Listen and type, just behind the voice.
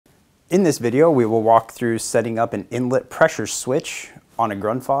In this video, we will walk through setting up an inlet pressure switch on a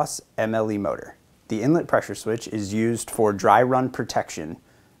Grundfos MLE motor. The inlet pressure switch is used for dry run protection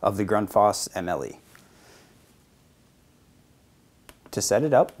of the Grundfos MLE. To set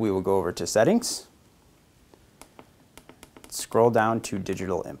it up, we will go over to Settings, scroll down to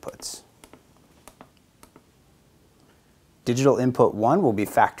Digital Inputs. Digital Input 1 will be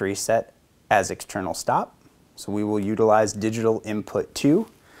factory set as external stop, so we will utilize Digital Input 2,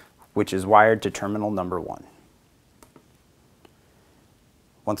 which is wired to terminal number 1.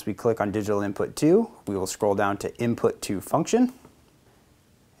 Once we click on Digital Input 2, we will scroll down to Input to Function,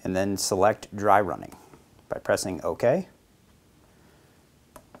 and then select Dry Running by pressing OK.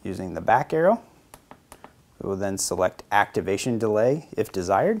 Using the back arrow, we will then select Activation Delay if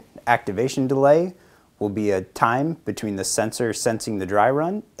desired. Activation delay will be a time between the sensor sensing the dry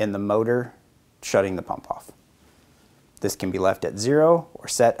run and the motor shutting the pump off. This can be left at 0 or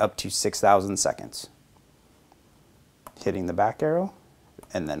set up to 6,000 seconds. Hitting the back arrow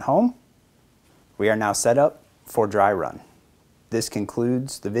and then home. We are now set up for dry run. This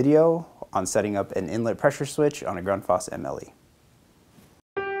concludes the video on setting up an inlet pressure switch on a Grundfos MLE.